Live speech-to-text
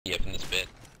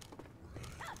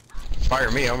Fire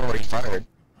me, I'm already fired.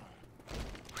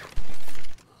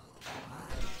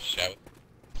 Shout.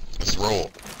 Let's roll.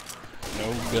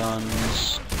 No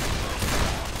guns.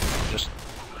 Just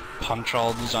punch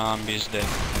all the zombies dead.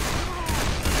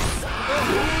 Oh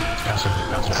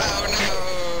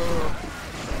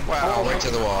no! Wow, right to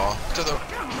the wall. To the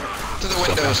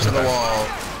windows, to the wall.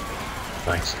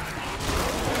 Thanks.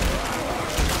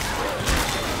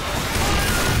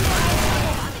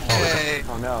 Hey!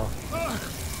 Oh no.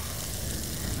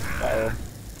 Fire.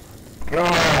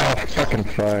 Oh, fucking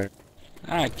fire.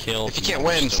 I killed. If you can't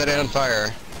win, set it on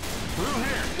fire.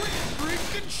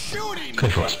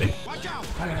 Good for us, baby.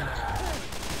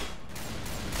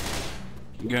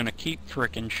 I'm gonna keep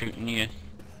frickin' shooting you.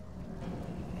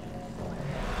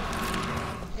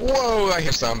 Whoa, I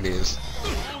hear zombies.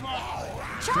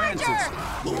 Charger!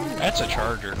 That's a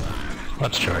charger.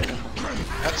 Let's charge.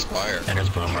 That's fire. And his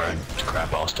boomerang. It's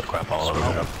crap all, still crap all over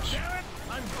the place.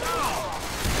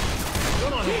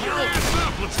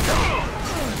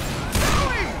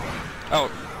 Oh,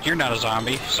 you're not a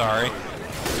zombie. Sorry.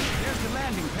 There's the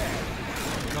landing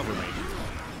pad. Cover me.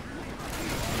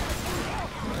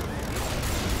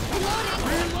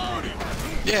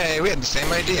 Yay, we had the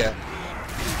same idea.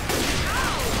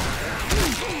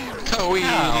 Oh,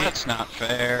 No, that's not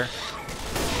fair.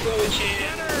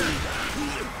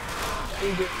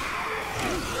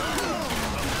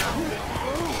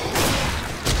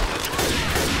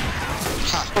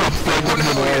 Oh no,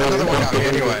 we got another one out here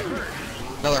anyway.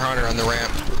 Another hunter on the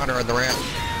ramp. Hunter on the ramp.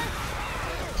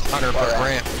 Hunter for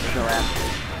ramp. There's no ramp.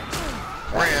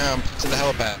 Ramp to the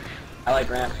helipad. I like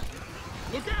ramp.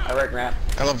 I like ramp.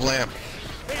 I love lamp.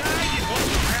 I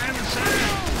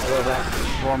love ramp.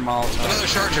 One Molotov. Another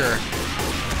charger.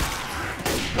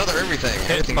 Another everything.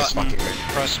 Hit Everything is button. fucking good.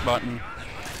 Press button.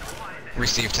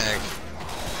 Receive tank.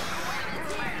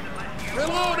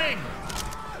 Reloading!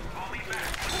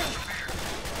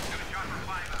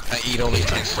 I eat only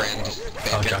my friend.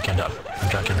 Oh, jockeying up. I'm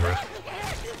jockeying the roof.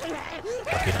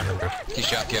 Jockeying on the roof. He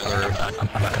shot you on the roof. I'm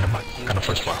back on the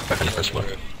first floor. Back on the first floor.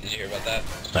 Did you hear about that?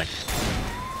 Thanks.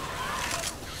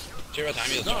 Did you hear about time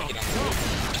he was walking on the roof?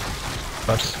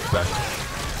 Oops, back.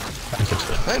 I can fix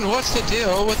that. And what's the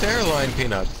deal with airline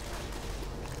peanuts?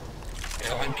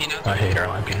 Airline peanuts? I hate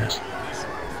airline peanuts.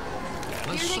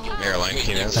 Airline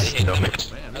peanuts. No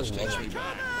mix.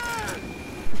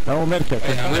 No medkit, Wait, it's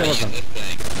I'm gonna realism. use this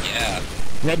thing. Yeah.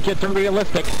 Medkits are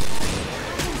realistic.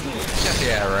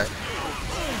 Yeah, right.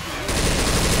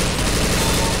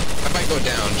 I might go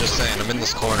down, just saying. I'm in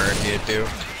this corner if you do.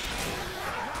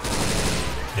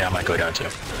 Yeah, I might go down too.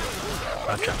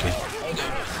 I'll jockey.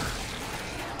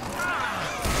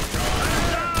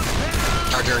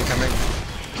 Charger incoming.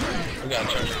 We got a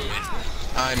charger on me.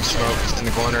 I'm smoked in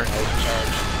the corner.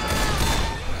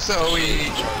 So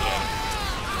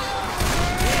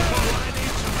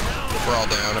we're all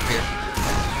down up here.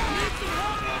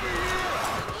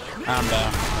 I'm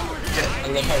down. I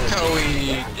love how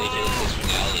Hoey. ridiculous this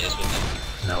finale is with them.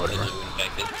 No, whatever.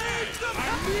 Infected.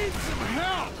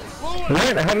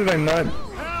 What? How did I not?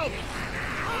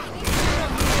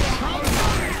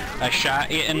 I shot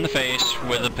you in the face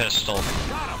with a pistol.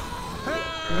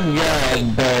 Yeah,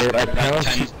 but I About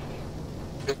pounced.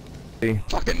 10.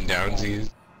 Fucking downsies.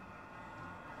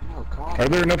 Oh, God. Are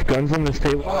there enough guns on this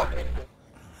table?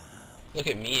 Look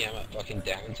at me, I'm a fucking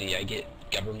downsy. I get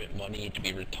government money to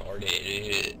be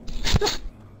retarded.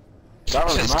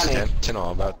 Government money. To know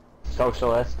about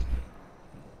Socialist.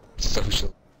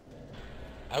 social.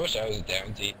 I wish I was a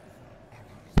downsy.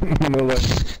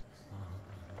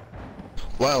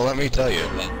 Well, let me tell you.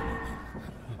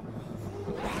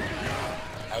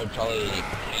 I would probably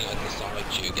hang out with the Sonic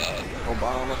Chew guy.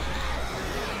 Obama.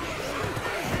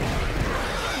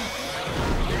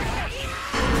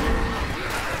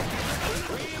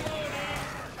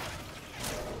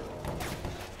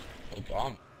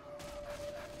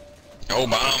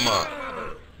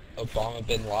 Obama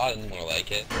bin Laden, more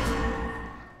like it.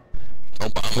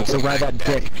 Obama's So ride that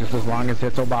dick just as long as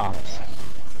it's Obama.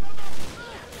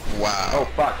 Wow. Oh,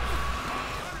 fuck.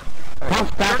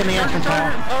 Bounce back in the entrance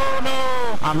hall. Oh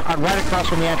no! I'm right across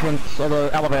from the entrance of the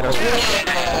elevator.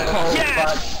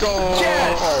 Yes! Go!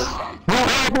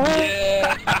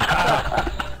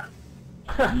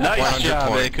 Nice 100 job,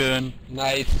 point. Akun.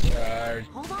 Nice charge.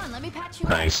 Hold on, let me patch you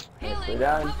Nice. up. Haley, We're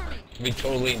done. cover me. We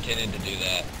totally intended to do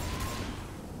that.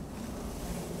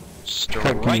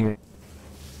 Strike.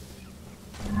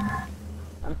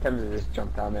 I'm tempted to just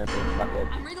jump down there, but fuck it.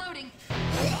 I'm reloading.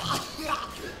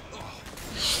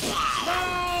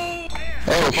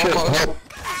 Oh shit! Oh.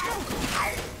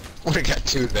 We got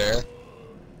two there.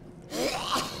 Over.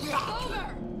 This is all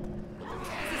gonna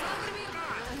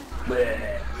be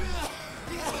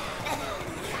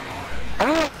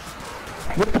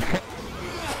What the fuck?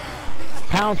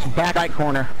 Pounce back right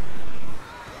corner.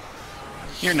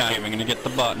 You're not even gonna get the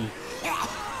button.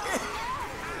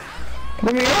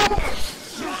 Let me up!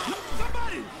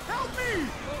 Somebody, help me!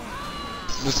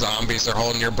 The zombies are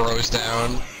holding your bros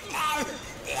down.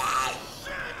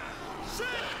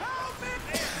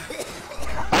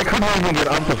 I couldn't even get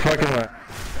up the fucking way.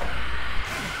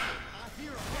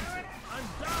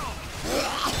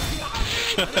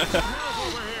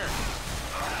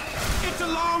 It's a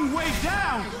long way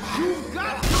down! You've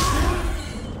got to...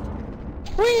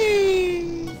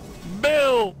 Whee!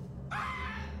 Bill!